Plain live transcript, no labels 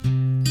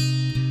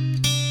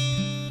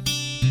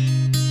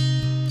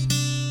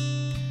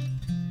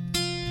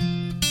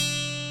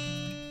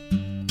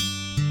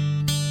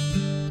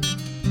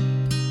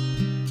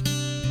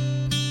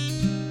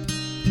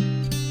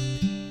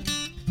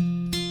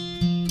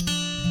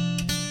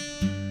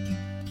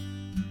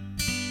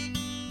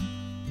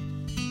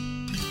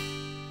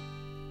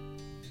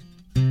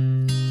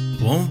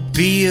Won't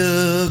be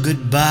a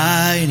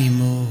goodbye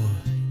anymore.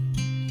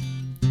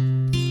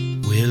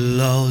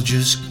 We'll all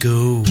just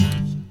go.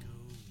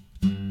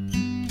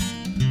 No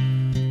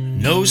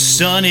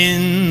sun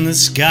in the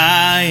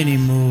sky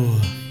anymore.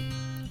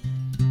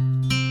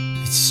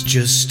 It's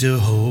just a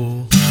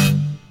hole.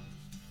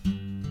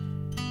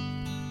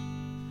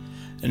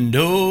 And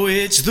oh,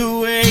 it's the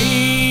way,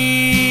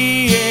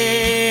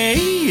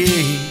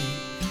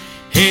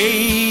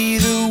 hey,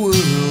 the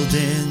world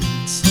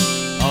ends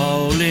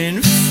all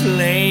in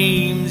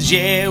flames.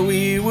 Yeah,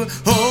 we were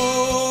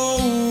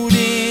holding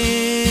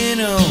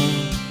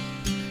on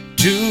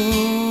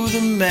to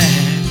the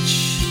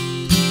match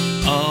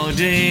all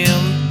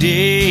damn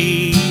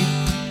day.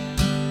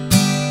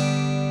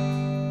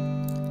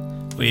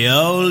 We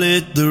all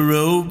lit the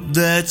rope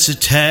that's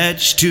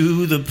attached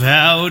to the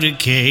powder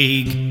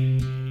keg.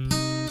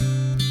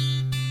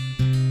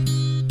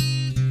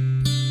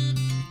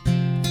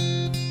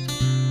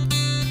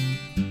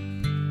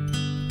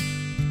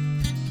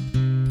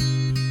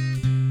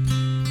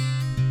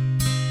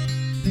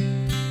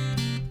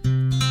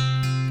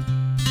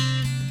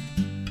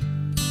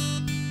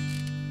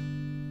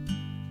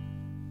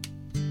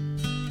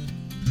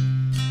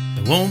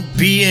 There won't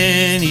be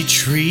any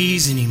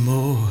trees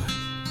anymore.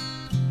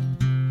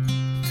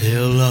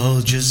 They'll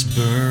all just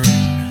burn,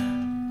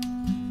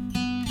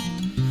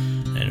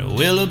 and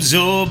we'll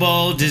absorb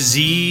all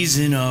disease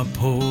in our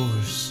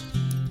pores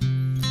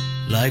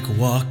like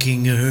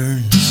walking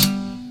urns.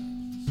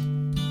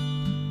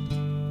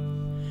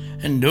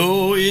 And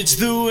oh, it's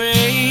the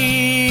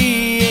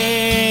way,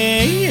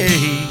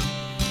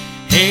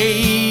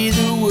 hey,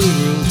 the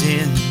world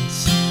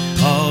ends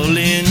all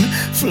in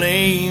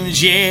flames.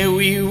 Yeah,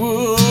 we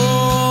were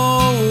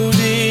holding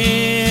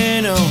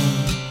on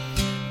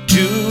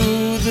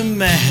to the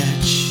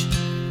match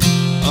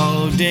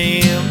all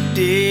damn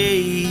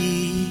day.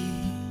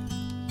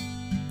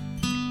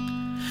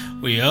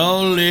 We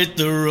all lit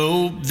the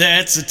rope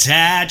that's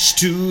attached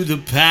to the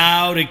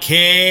powder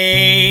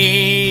keg.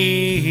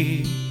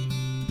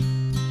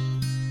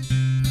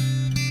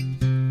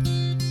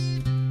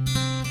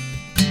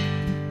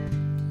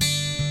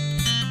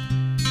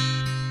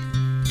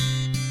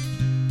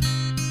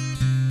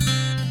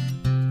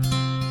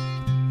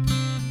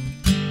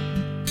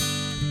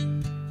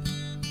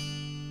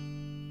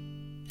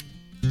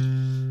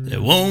 There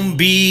won't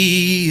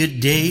be a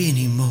day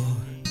anymore,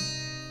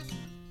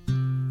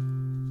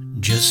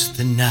 just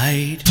the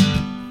night.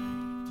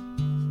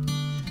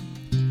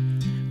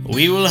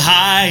 We will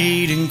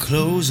hide and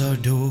close our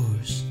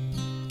doors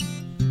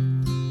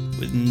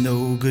with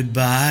no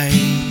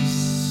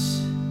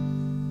goodbyes.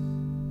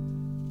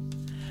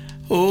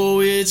 Oh,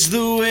 it's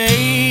the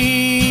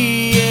way,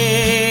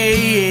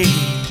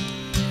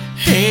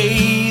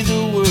 hey,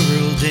 the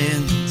world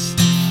ends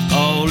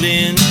all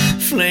in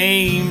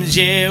flames.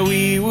 Yeah,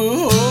 we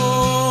were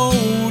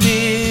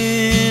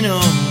holding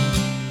on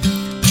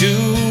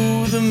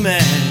to the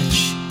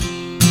match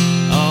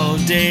all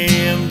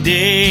damn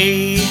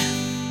day.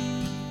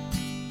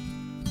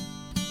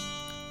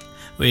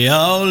 We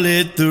all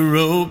lit the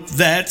rope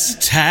that's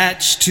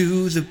attached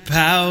to the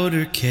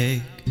powder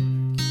keg.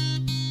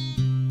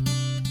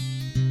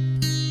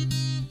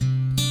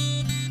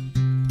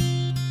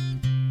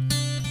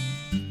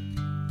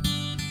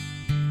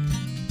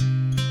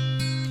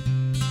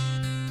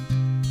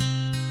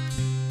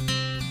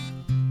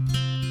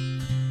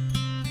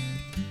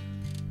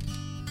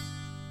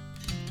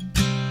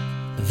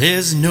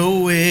 There's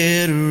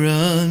nowhere to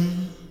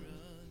run.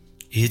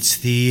 It's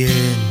the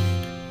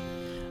end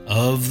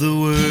of the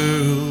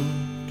world.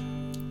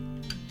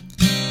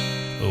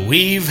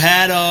 We've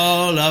had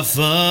all our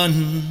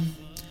fun.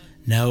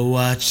 Now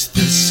watch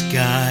the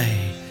sky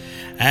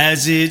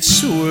as it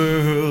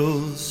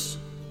swirls.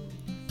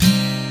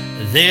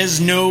 There's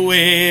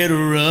nowhere to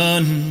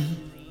run.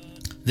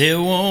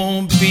 There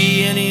won't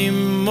be any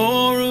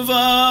more of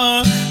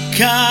our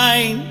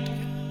kind.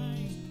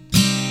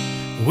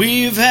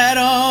 We've had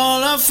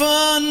all our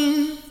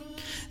fun.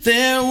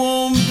 There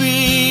won't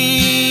be